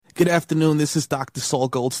Good afternoon. This is Dr. Saul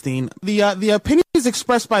Goldstein. The opinions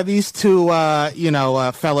expressed by these two,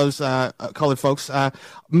 fellows, colored folks,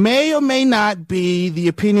 may or may not be the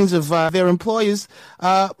opinions of their employers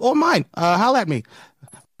or mine. Holla at me.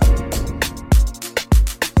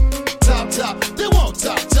 Top, they want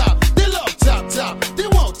top, they love top, they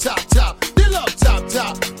want top, they love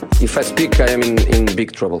top. If I speak, I am in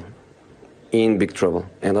big trouble. In big trouble.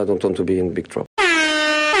 And I don't want to be in big trouble.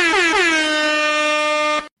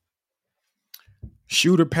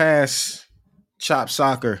 Shooter pass, chop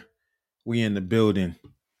soccer. We in the building.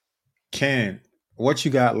 Ken, what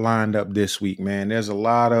you got lined up this week, man? There's a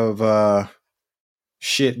lot of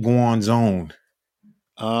shit going on.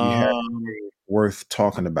 Worth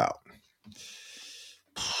talking about.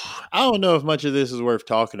 I don't know if much of this is worth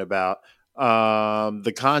talking about.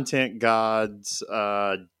 The content gods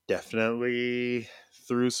definitely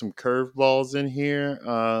threw some curveballs in here.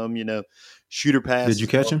 Shooter pass. Did you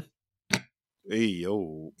catch him? Hey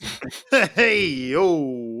yo, hey yo,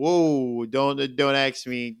 whoa! Don't ask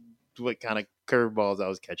me what kind of curveballs I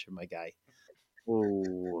was catching, my guy.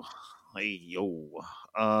 Oh, hey yo,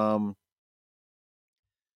 wow.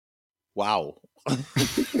 Wow, that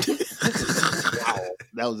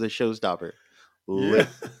was a showstopper. Yeah,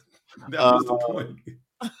 that was the point.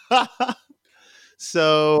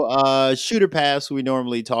 So, shooter pass, we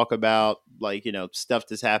normally talk about stuff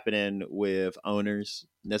that's happening with owners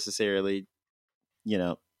necessarily.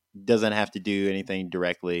 Doesn't have to do anything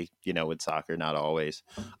directly, with soccer, not always.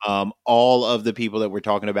 All of the people that we're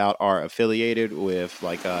talking about are affiliated with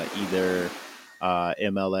either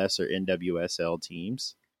MLS or NWSL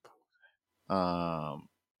teams.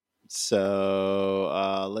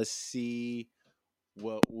 So let's see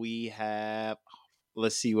what we have.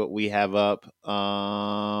 Let's see what we have up.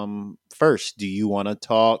 First, do you want to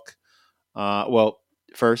talk?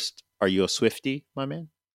 First, are you a Swiftie, my man?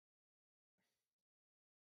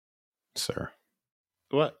 Sir.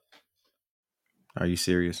 What? Are you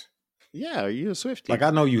serious? Yeah, are you a Swiftie? Like, I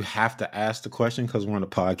know you have to ask the question because we're on a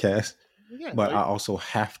podcast, but I also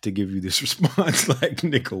have to give you this response. Like,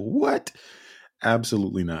 nigga, what?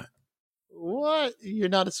 Absolutely not. What? You're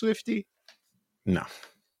not a Swiftie? No.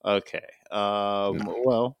 Okay. No.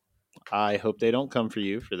 Well, I hope they don't come for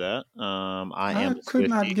you for that. I could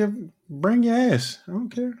not bring your ass. I don't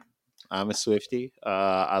care. I'm a Swiftie.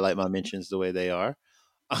 I like my mentions the way they are.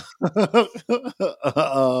 Good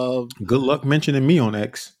luck mentioning me on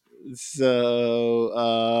X. So,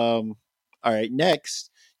 all right. Next,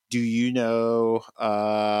 do you know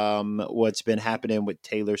what's been happening with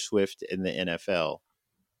Taylor Swift in the NFL?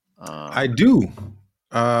 I do.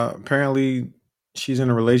 Apparently, she's in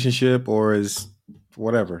a relationship or is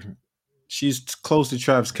whatever. She's close to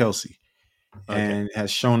Travis Kelce and has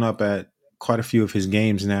shown up at quite a few of his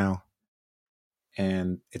games now,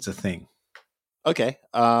 and it's a thing. Okay.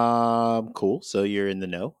 Cool. So you're in the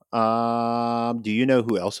know. Do you know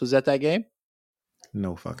who else was at that game?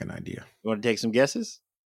 No fucking idea. You want to take some guesses?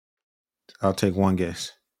 I'll take one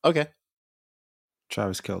guess. Okay.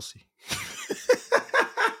 Travis Kelce.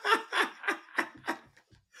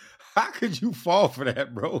 How could you fall for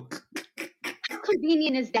that, bro? How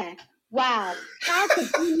convenient is that? Wow. How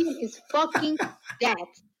convenient is fucking that?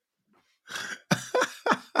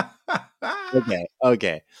 Okay.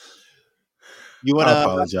 I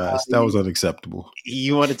apologize. That was unacceptable.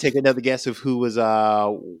 You want to take another guess of who was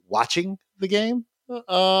watching the game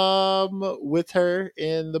with her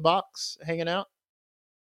in the box hanging out?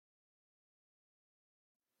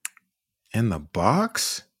 In the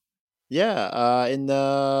box? Yeah, in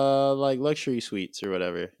the luxury suites or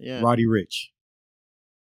whatever. Yeah. Roddy Ricch.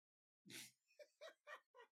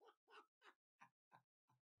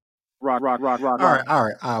 Rock. All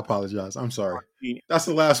right. I apologize. I'm sorry. That's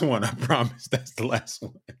the last one. I promise. That's the last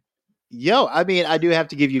one. Yo, I mean, I do have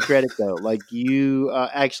to give you credit though. Like you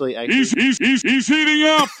actually he's heating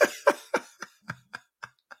up.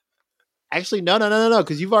 Actually, no,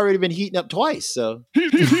 because you've already been heating up twice. So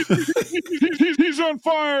he's on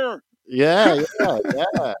fire. Yeah.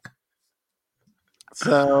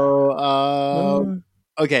 So,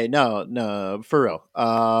 okay, no, for real.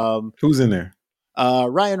 Who's in there?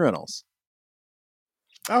 Ryan Reynolds.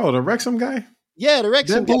 Oh, the Wrexham guy? Yeah, the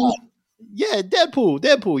Wrexham guy. Deadpool? Yeah,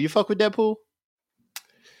 Deadpool. You fuck with Deadpool?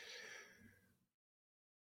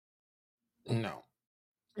 No.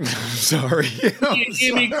 I'm sorry. You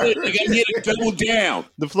gotta get it double down.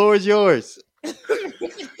 The floor is yours.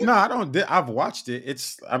 No, I don't. I've watched it.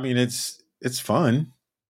 It's fun,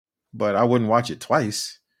 but I wouldn't watch it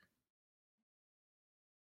twice.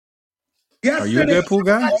 Are you a Deadpool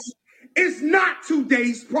guy? It's not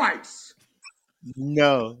today's price.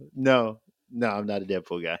 No, I'm not a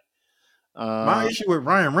Deadpool guy. My issue with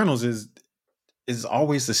Ryan Reynolds is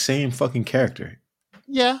always the same fucking character.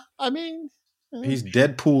 Yeah, I mean, He's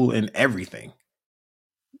Deadpool in everything.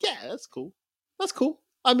 yeah, that's cool. That's cool.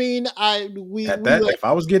 I mean, If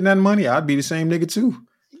I was getting that money, I'd be the same nigga too.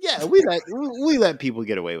 yeah, we let people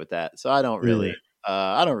get away with that, so I don't really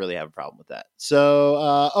have a problem with that.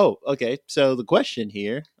 So okay. So the question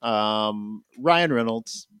here, Ryan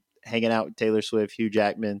Reynolds hanging out with Taylor Swift, Hugh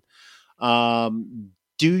Jackman. Do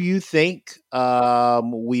you think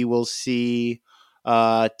we will see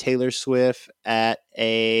Taylor Swift at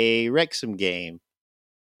a Wrexham game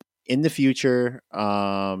in the future?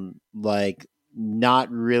 Like not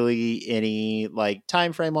really any like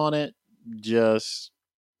time frame on it, just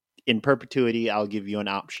in perpetuity. I'll give you an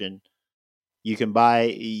option. You can buy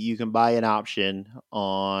an option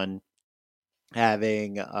on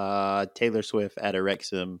having Taylor Swift at a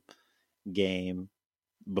Wrexham game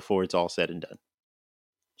before it's all said and done.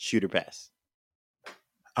 Shoot or pass?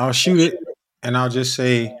 I'll shoot it, and I'll just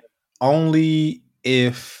say only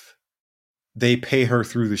if they pay her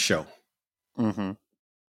through the show. Mm-hmm.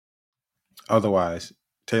 Otherwise,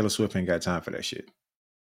 Taylor Swift ain't got time for that shit.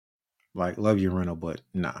 Like, love you, Reno, but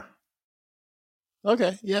nah.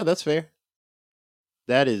 Okay, yeah, that's fair.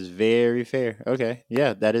 That is very fair. Okay,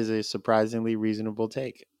 yeah, that is a surprisingly reasonable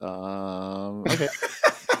take. Okay.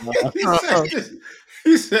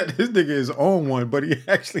 he said this nigga is on one, but he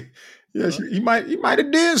actually, he might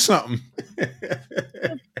have did something.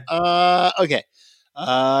 Okay.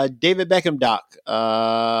 David Beckham Doc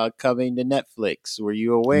coming to Netflix. Were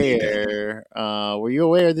you aware? Were you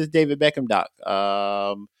aware of this David Beckham Doc?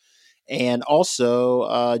 And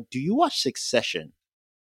also, do you watch Succession?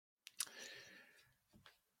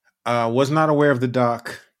 Was not aware of the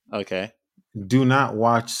doc. Okay. Do not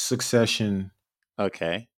watch Succession.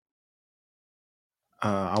 Okay.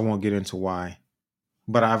 I won't get into why,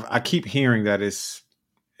 but I keep hearing that it's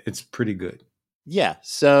pretty good. Yeah,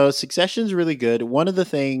 so Succession's really good. One of the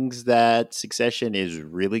things that Succession is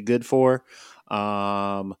really good for,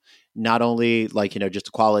 not only like just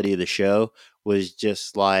the quality of the show, was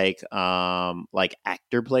just like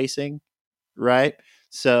actor placing, right?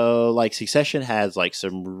 So like Succession has like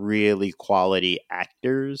some really quality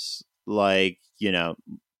actors, like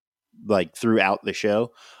like throughout the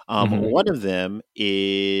show. One of them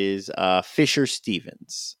is Fisher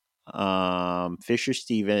Stevens. Fisher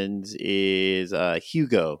Stevens is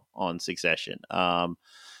Hugo on Succession.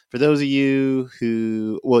 For those of you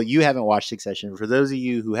who, you haven't watched Succession. For those of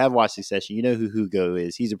you who have watched Succession, you know who Hugo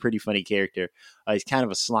is. He's a pretty funny character. He's kind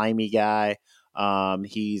of a slimy guy.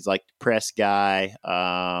 He's like the press guy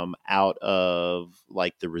out of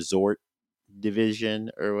like the resort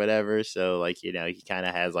division or whatever. So like, he kind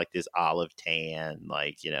of has like this olive tan,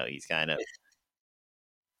 like, he's kind of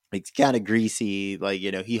greasy, like,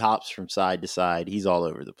 he hops from side to side. He's all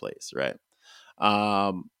over the place, right?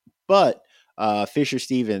 But Fisher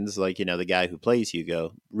Stevens, like, the guy who plays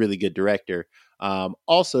Hugo, really good director,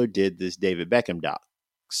 also did this David Beckham doc.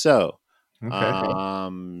 So,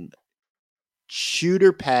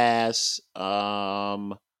 shooter pass,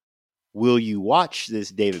 will you watch this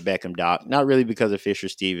David Beckham doc? Not really because of Fisher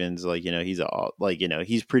Stevens, like, he's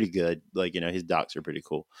pretty good. Like, his docs are pretty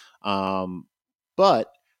cool. But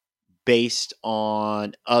based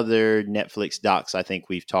on other Netflix docs, I think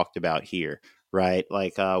we've talked about here, right?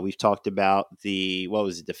 Like we've talked about the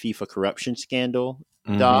FIFA corruption scandal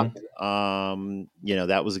doc.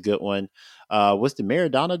 That was a good one. Was the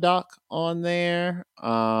Maradona doc on there?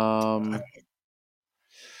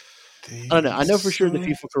 I don't know. I know for sure the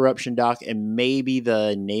FIFA corruption doc and maybe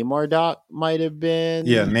the Neymar doc might have been.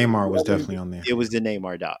 Yeah, Neymar was definitely on there. It was the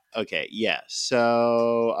Neymar doc. Okay, yeah.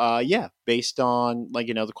 So, based on like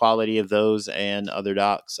the quality of those and other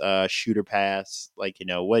docs, shooter pass. Like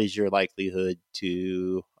what is your likelihood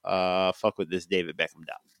to fuck with this David Beckham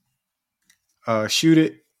doc? Shoot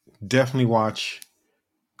it. Definitely watch.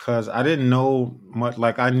 Cause I didn't know much.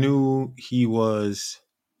 Like I knew he was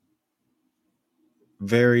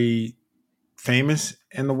very famous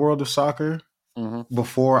in the world of soccer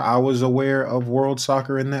before I was aware of world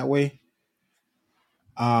soccer in that way.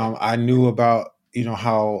 I knew about,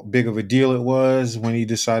 how big of a deal it was when he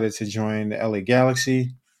decided to join the LA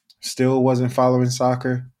Galaxy. Still wasn't following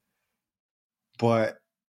soccer. But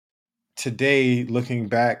today, looking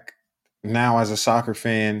back now as a soccer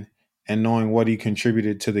fan and knowing what he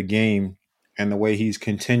contributed to the game and the way he's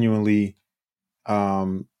continually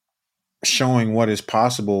showing what is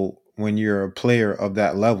possible when you're a player of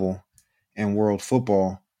that level in world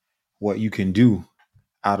football, what you can do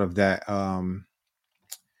out of that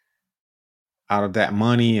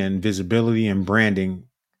money and visibility and branding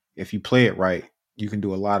if you play it right. you can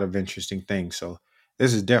do a lot of interesting things. So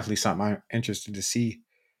this is definitely something I'm interested to see.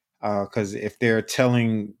 Because if they're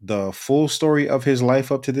telling the full story of his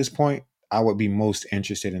life up to this point, I would be most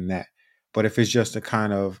interested in that. But if it's just a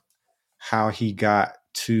kind of how he got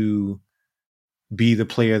to be the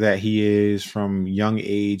player that he is from young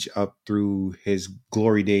age up through his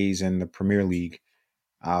glory days in the Premier League,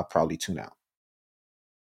 I'll probably tune out.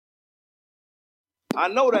 I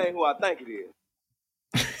know that ain't who I think it is.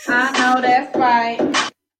 I know that's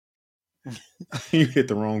right. You hit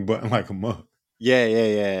the wrong button like a mug.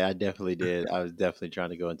 Yeah. I definitely did. I was definitely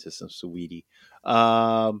trying to go into some sweetie.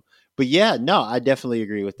 But yeah, no, I definitely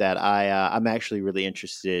agree with that. I'm actually really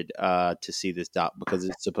interested to see this doc because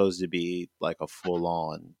it's supposed to be like a full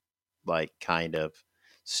on, like kind of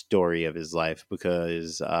story of his life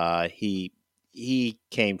because he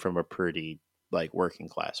came from a pretty like working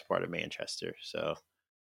class part of Manchester, so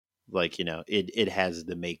like it has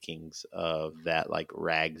the makings of that like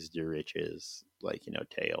rags to riches like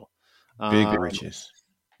tale. Big riches.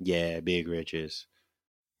 Yeah, big riches.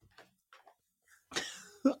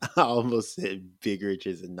 I almost said big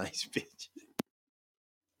riches and nice bitch.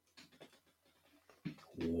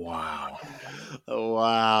 Wow.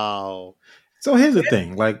 Wow. So here's the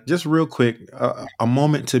thing, like just real quick, a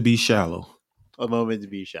moment to be shallow. A moment to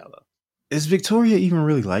be shallow. Is Victoria even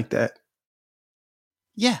really like that?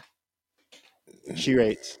 Yeah. She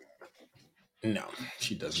rates. No,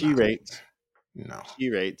 she does She not. rates. No. She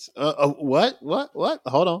rates. What?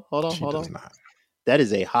 Hold on. She does not. That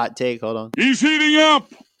is a hot take. Hold on. He's heating up.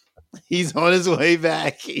 He's on his way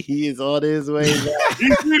back. He is on his way back.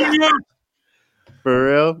 He's heating up.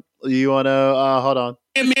 For real? You want to hold on.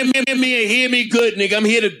 Hear me and hear me good, nigga. I'm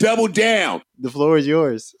here to double down. The floor is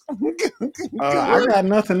yours. I got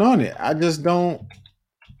nothing on it. I just don't.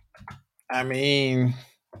 I mean,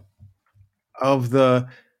 of the.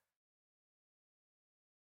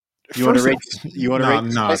 You want to rate? You want to rate?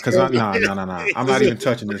 No, because no. I'm not even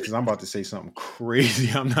touching this because I'm about to say something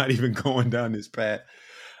crazy. I'm not even going down this path.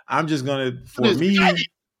 I'm just gonna, for me,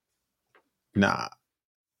 nah.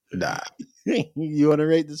 You want to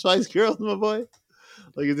rate the Spice Girls, my boy?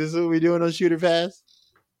 Like, is this what we doing on Shooter Pass?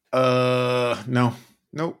 No,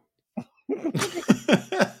 nope.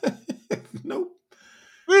 Nope.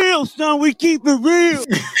 Real, son. We keep it real.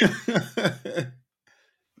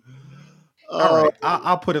 All right,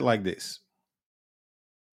 I'll put it like this.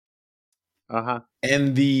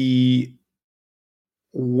 In the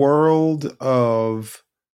world of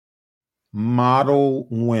model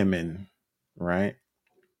women, right?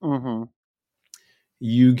 Mm-hmm.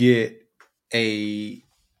 You get a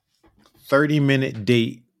 30-minute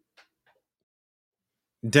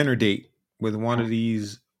dinner date with one of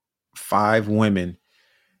these 5 women.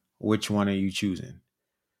 Which one are you choosing?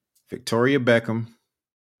 Victoria Beckham,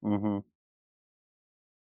 Mm-hmm.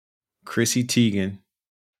 Chrissy Teigen,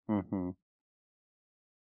 Mm-hmm.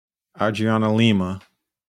 Adriana Lima,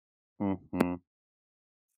 Mm-hmm.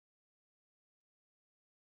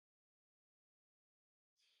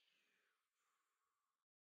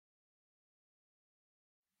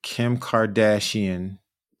 Kim Kardashian,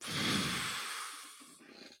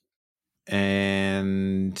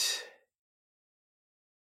 and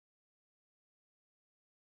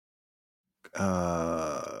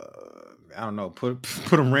I don't know. Put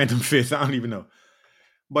them random fifth. I don't even know.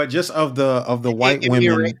 But just of the white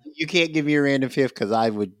women, You can't give me a random fifth because I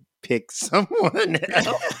would pick someone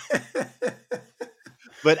else.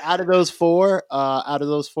 But out of those four,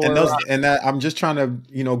 and that I'm just trying to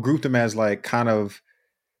group them as like kind of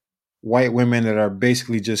white women that are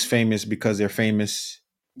basically just famous because they're famous.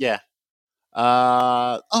 Yeah.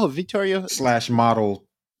 Victoria / model.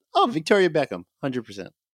 Oh, Victoria Beckham, 100%.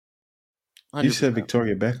 You said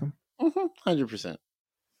Victoria Beckham? 100%.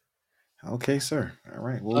 Okay, sir. All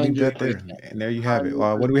right, we'll leave that there, and there you have it.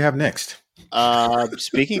 100%. What do we have next?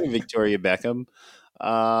 Speaking of Victoria Beckham,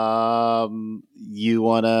 you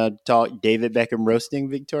want to talk David Beckham roasting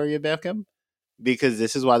Victoria Beckham? Because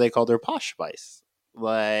this is why they called her Posh Spice.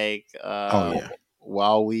 Like,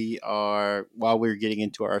 while we're getting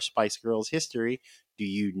into our Spice Girls history, do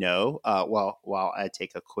you know? While I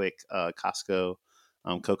take a quick Costco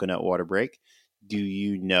coconut water break, do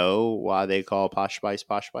you know why they call Posh Spice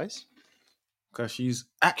Posh Spice? Because she's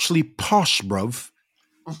actually posh, bruv.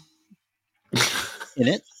 In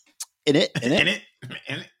it.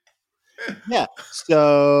 Yeah.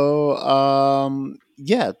 So,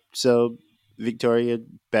 So Victoria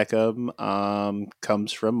Beckham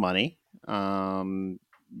comes from money.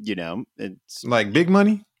 It's like big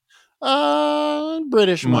money.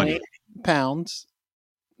 British money, pounds,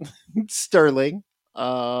 sterling.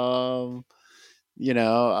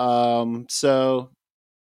 So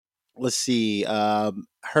let's see.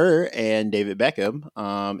 Her and David Beckham,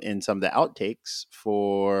 in some of the outtakes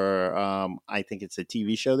for, I think it's a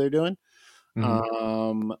TV show they're doing.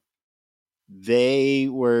 Mhm. They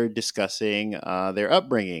were discussing their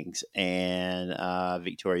upbringings, and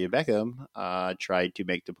Victoria Beckham tried to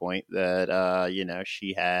make the point that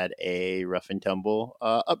she had a rough and tumble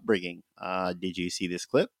upbringing. Did you see this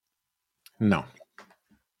clip? No.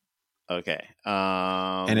 Okay.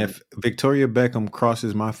 And if Victoria Beckham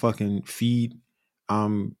crosses my fucking feed,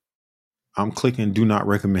 I'm clicking do not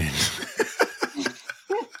recommend.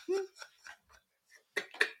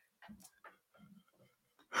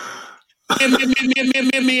 Hear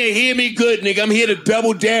me good, nigga. I'm here to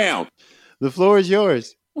double down. The floor is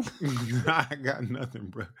yours. I got nothing,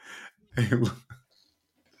 bro.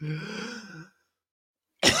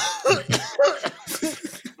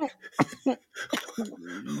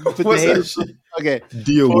 What's that shit? Okay.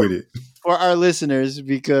 Deal with it. For our listeners,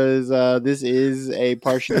 because this is a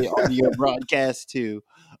partially audio broadcast too.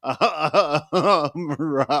 Rocks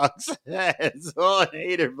has on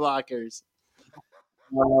hater blockers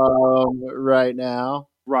right now.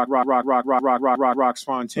 Rock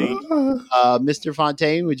Fontaine. Mr.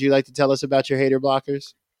 Fontaine, would you like to tell us about your hater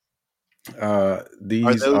blockers?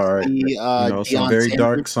 These are some very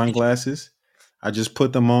dark sunglasses. I just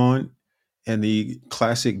put them on in the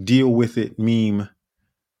classic deal with it meme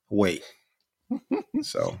way.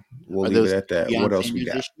 So we'll leave it at that. What else we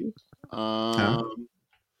got?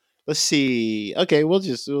 Let's see. Okay, we'll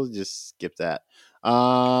just skip that.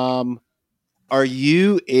 Are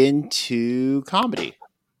you into comedy?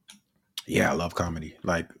 Yeah, I love comedy.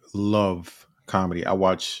 Love comedy. I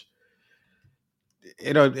watch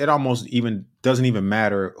it. It almost even doesn't even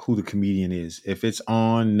matter who the comedian is. If it's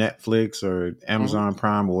on Netflix or Amazon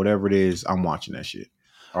Prime or whatever it is, I'm watching that shit.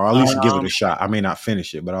 Or at least give it a shot. I may not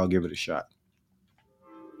finish it, but I'll give it a shot.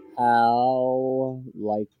 How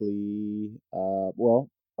likely?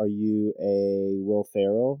 Are you a Will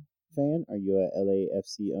Ferrell fan? Are you a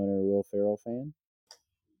LAFC owner Will Ferrell fan?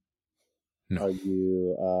 No. Are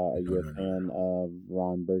you a fan of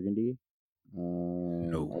Ron Burgundy?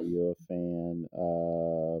 No. Are you a fan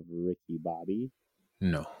of Ricky Bobby?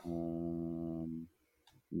 No.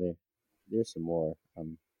 There's some more.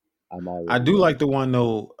 I'm already. I do like the one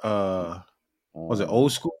though. Was it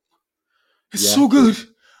Old School? It's so good. Dude,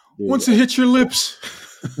 once it hits your lips.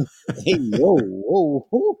 Hey, whoa.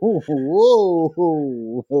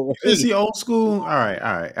 Is he Old School? All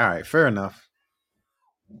right. Fair enough.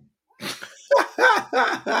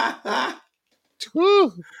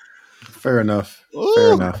 Fair enough.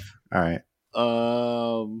 All right.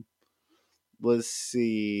 Let's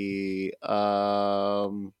see.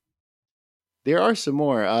 There are some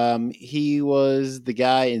more. He was the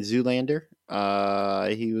guy in Zoolander.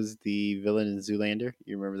 He was the villain in Zoolander.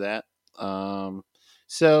 You remember that?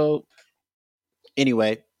 So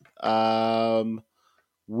anyway,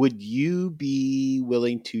 would you be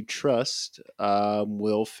willing to trust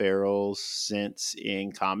Will Ferrell's sense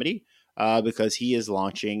in comedy? Because he is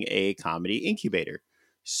launching a comedy incubator.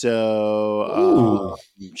 So,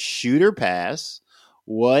 shoot or pass.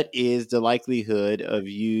 What is the likelihood of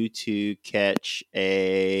you to catch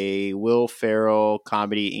a Will Ferrell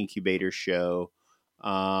comedy incubator show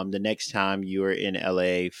the next time you are in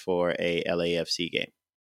LA for a LAFC game?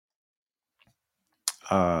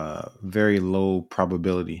 Very low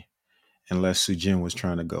probability, unless Sujin was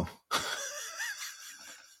trying to go.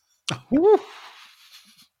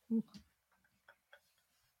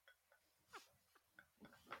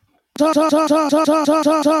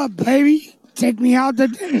 Baby, take me out the.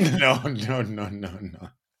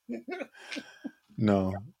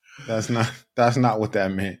 No, that's not what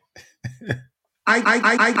that meant.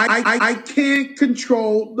 I can't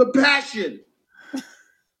control the passion.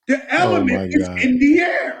 The element is in the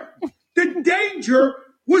air. The danger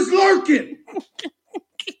was lurking.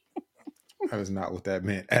 That is not what that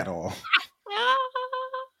meant at all.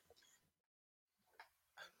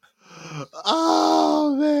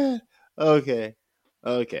 Oh man. Okay.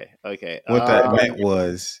 What that meant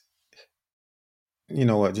was, you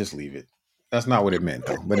know what? Just leave it. That's not what it meant,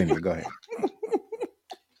 though. But anyway, go ahead.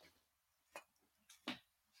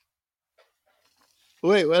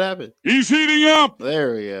 Wait, what happened? He's heating up.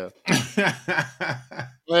 There we go.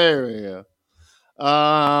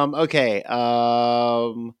 Okay.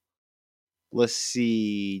 Let's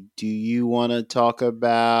see. Do you want to talk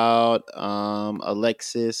about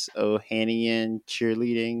Alexis Ohanian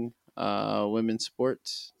cheerleading women's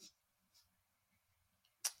sports?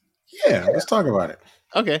 Yeah, let's talk about it.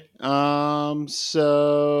 Okay. Angel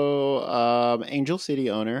City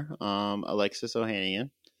owner, Alexis Ohanian.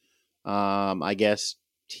 I guess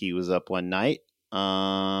he was up one night.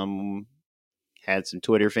 Had some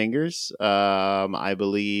Twitter fingers. I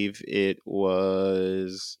believe it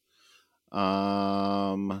was.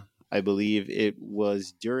 I believe it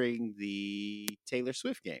was during the Taylor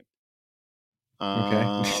Swift game. Okay.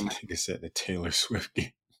 Like I said, the Taylor Swift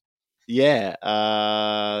game. Yeah.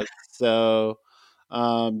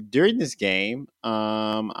 During this game,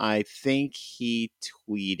 I think he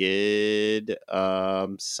tweeted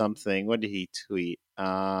something. What did he tweet?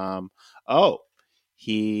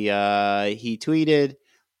 He tweeted,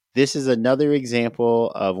 "This is another example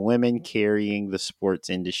of women carrying the sports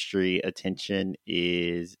industry. Attention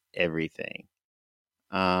is everything."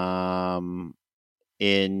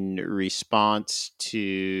 In response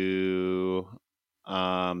to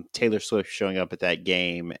Taylor Swift showing up at that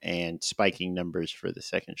game and spiking numbers for the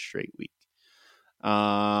second straight week.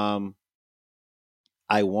 I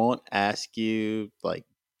won't ask you, like,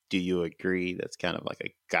 do you agree? That's kind of like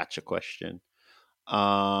a gotcha question.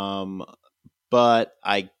 But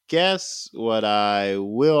I guess what I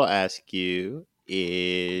will ask you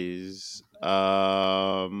is,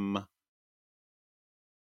 how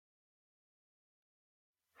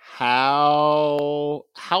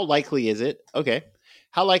likely is it? Okay.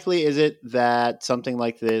 How likely is it that something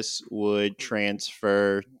like this would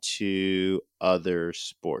transfer to other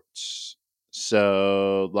sports?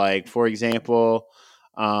 So, like, for example,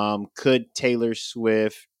 could Taylor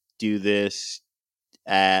Swift do this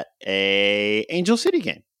at a Angel City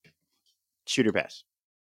game? Shoot or pass?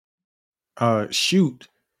 Shoot.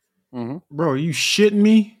 Mm-hmm. Bro, are you shitting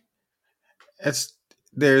me?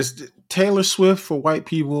 There's Taylor Swift for white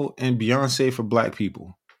people and Beyonce for black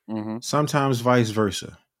people. Mm-hmm. Sometimes vice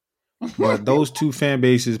versa. But those two fan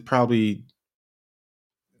bases probably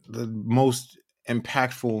the most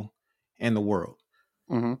impactful in the world.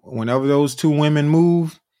 Mm-hmm. Whenever those two women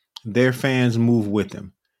move, their fans move with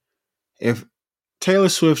them. If Taylor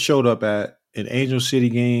Swift showed up at an Angel City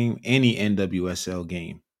game, any NWSL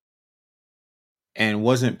game, and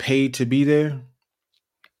wasn't paid to be there,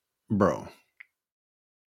 bro,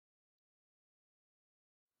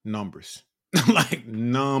 numbers. Like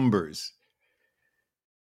numbers.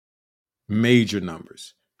 Major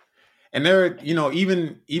numbers. And there are,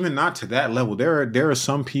 even not to that level, there are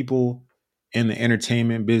some people in the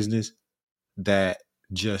entertainment business that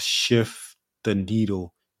just shift the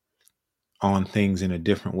needle on things in a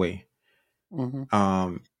different way.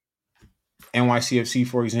 Mm-hmm. NYCFC,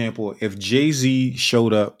 for example, if Jay-Z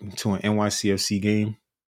showed up to an NYCFC game,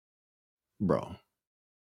 bro,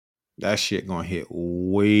 that shit gonna hit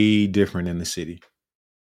way different in the city.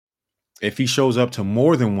 If he shows up to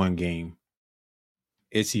more than one game,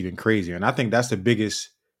 it's even crazier. And I think that's the biggest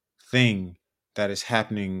thing that is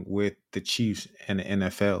happening with the Chiefs and the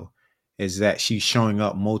NFL is that she's showing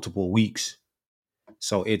up multiple weeks.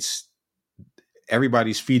 So it's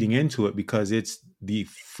everybody's feeding into it because it's the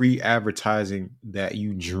free advertising that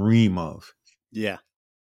you dream of. Yeah.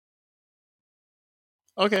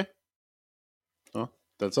 Okay. Well,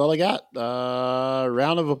 that's all I got.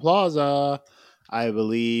 Round of applause. I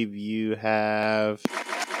believe you have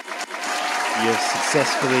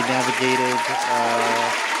successfully navigated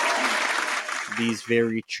these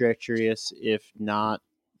very treacherous, if not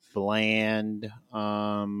bland,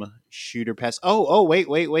 shooter pass.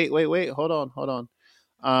 Wait. Hold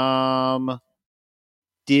on.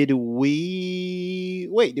 Did we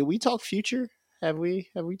talk Future? Have we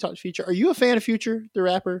talked Future? Are you a fan of Future, the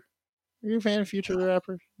rapper? Are you a fan of Future, the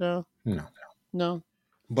rapper? No.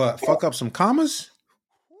 But fuck up some commas.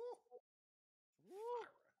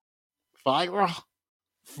 Fire.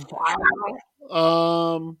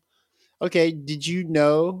 Okay. Did you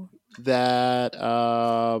know that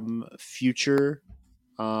Future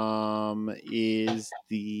is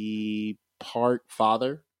the part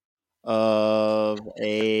father of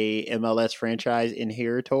a MLS franchise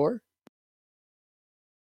inheritor?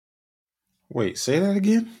 Wait, say that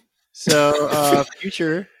again. So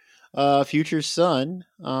Future's son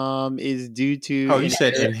is due to you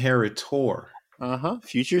said inheritor.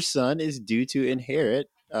 Future's son is due to inherit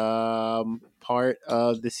part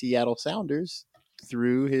of the Seattle Sounders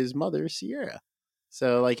through his mother, Ciara.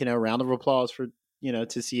 So, like, round of applause for,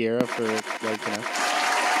 to Ciara for, like,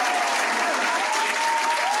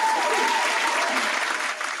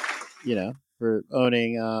 for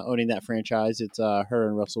owning that franchise. It's her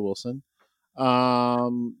and Russell Wilson.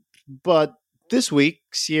 But this week,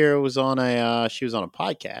 Ciara was on a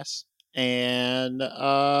podcast, and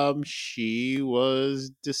she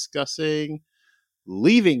was discussing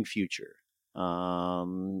leaving Future.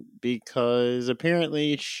 because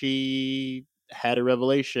apparently she had a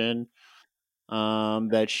revelation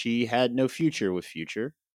that she had no future with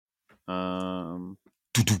Future. And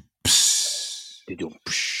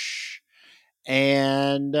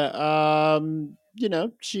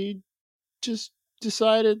she just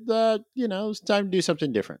decided that it's time to do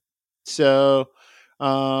something different. So,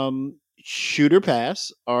 shoot or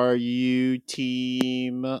pass, are you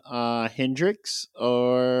team Hendrix,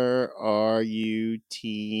 or are you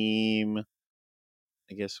team,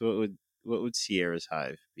 I guess, what would Sierra's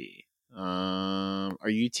hive be? Are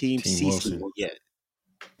you team Team CC? Wilson. Yeah.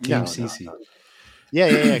 Team No. CC.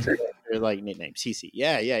 Yeah. They're like nickname CC.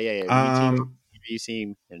 Yeah. You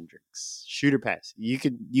team Hendrix. Shoot or pass. You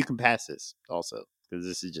can pass this also, because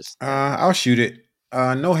this is just I'll shoot it.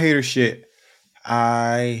 No hater shit.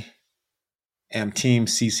 I am Team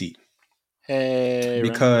CC hey,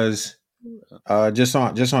 because just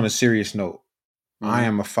on a serious note, I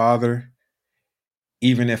am a father.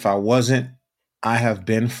 Even if I wasn't, I have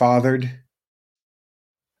been fathered.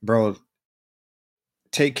 Bro,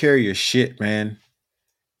 take care of your shit, man.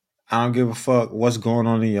 I don't give a fuck what's going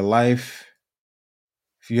on in your life.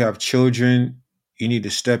 If you have children, you need to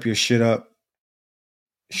step your shit up,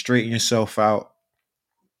 straighten yourself out,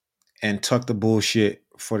 and tuck the bullshit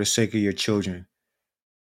for the sake of your children.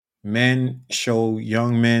 Men show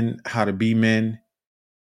young men how to be men.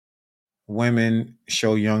 Women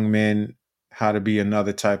show young men how to be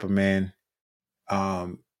another type of man.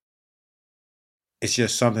 It's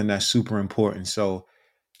just something that's super important. So,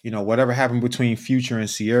 whatever happened between Future and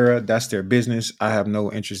Ciara, that's their business. I have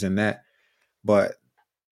no interest in that. But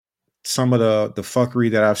some of the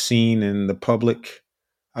fuckery that I've seen in the public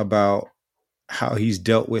about how he's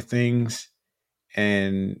dealt with things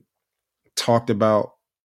and talked about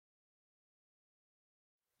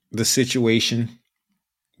the situation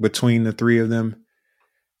between the three of them,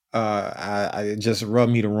 I it just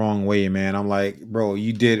rubbed me the wrong way, man. I'm like, bro,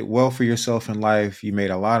 you did well for yourself in life. You made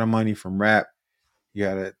a lot of money from rap. You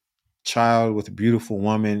had a child with a beautiful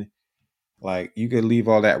woman. Like, you could leave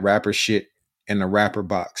all that rapper shit in the rapper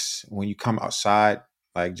box. When you come outside,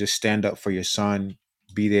 like, just stand up for your son,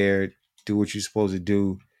 be there, do what you're supposed to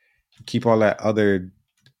do. Keep all that other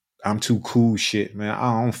I'm too cool shit, man.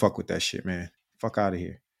 I don't fuck with that shit, man. Fuck out of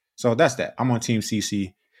here. So that's that. I'm on Team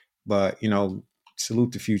CC, but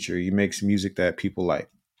salute the Future. He makes music that people like.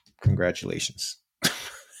 Congratulations.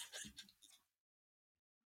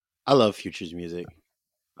 I love Future's music.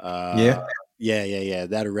 Yeah. Yeah.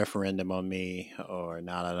 That a referendum on me or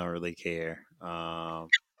not, I don't really care. I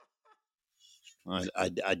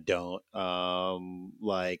don't.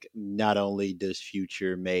 Like, not only does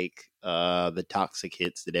Future make the toxic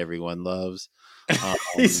hits that everyone loves,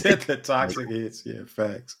 He said the toxic hits. Yeah,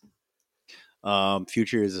 facts.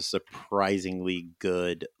 Future is a surprisingly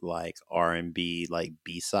good like R&B like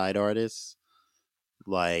B-side artist.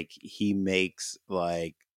 Like, he makes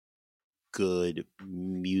like good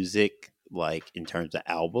music, like in terms of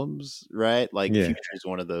albums, right? Like, Yeah. Future is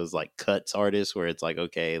one of those like cuts artists where it's like,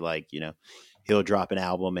 okay, like, he'll drop an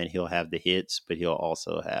album and he'll have the hits, but he'll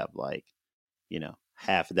also have like,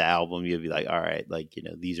 half of the album you'll be like, all right, like,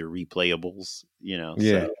 these are replayables, Yeah.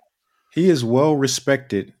 So He is well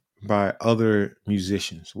respected by other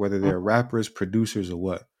musicians, whether they're rappers, producers, or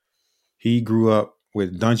what. He grew up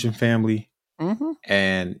with Dungeon Family,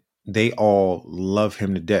 and they all love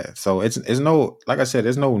him to death. So it's no, like I said,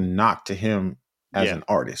 there's no knock to him as an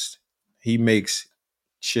artist. He makes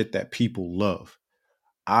shit that people love.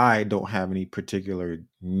 I don't have any particular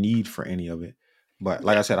need for any of it. But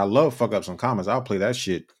like I said, I love Fuck Up Some Comments. I'll play that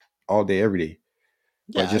shit all day, every day.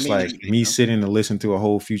 But just like me sitting to listen to a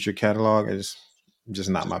whole Future catalog is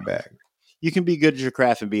just not my bag. You can be good at your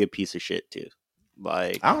craft and be a piece of shit too.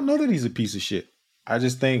 Like, I don't know that he's a piece of shit. I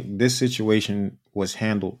just think this situation was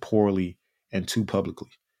handled poorly and too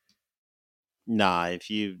publicly. Nah,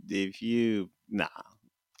 if you nah.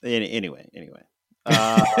 Anyway.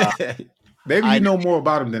 Maybe you know more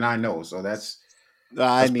about him than I know, so that's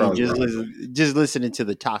I mean, probably just listening to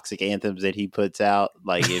the toxic anthems that he puts out,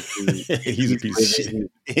 like if he's a piece of shit.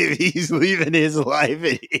 If he's leaving his life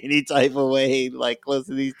in any type of way, like close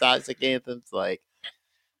to these toxic anthems, like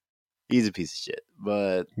he's a piece of shit.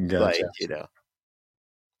 But like,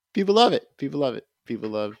 people love it. People love it. People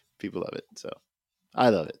love it. So I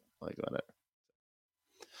love it. Like, whatever.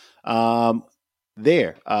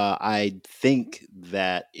 I think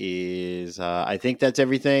that is I think that's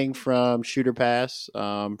everything from Shooter Pass,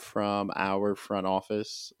 from our front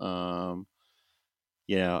office.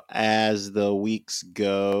 As the weeks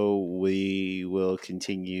go, we will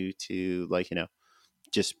continue to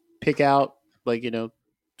just pick out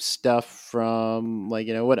stuff from like,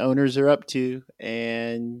 you know, what owners are up to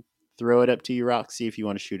and throw it up to you, Rock. See if you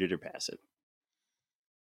want to shoot it or pass it.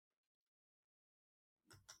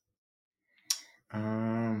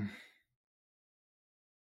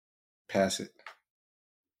 Pass it.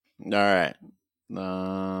 All right.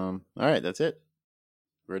 All right. That's it.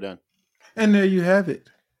 We're done. And there you have it.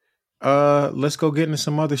 Let's go get into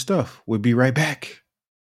some other stuff. We'll be right back.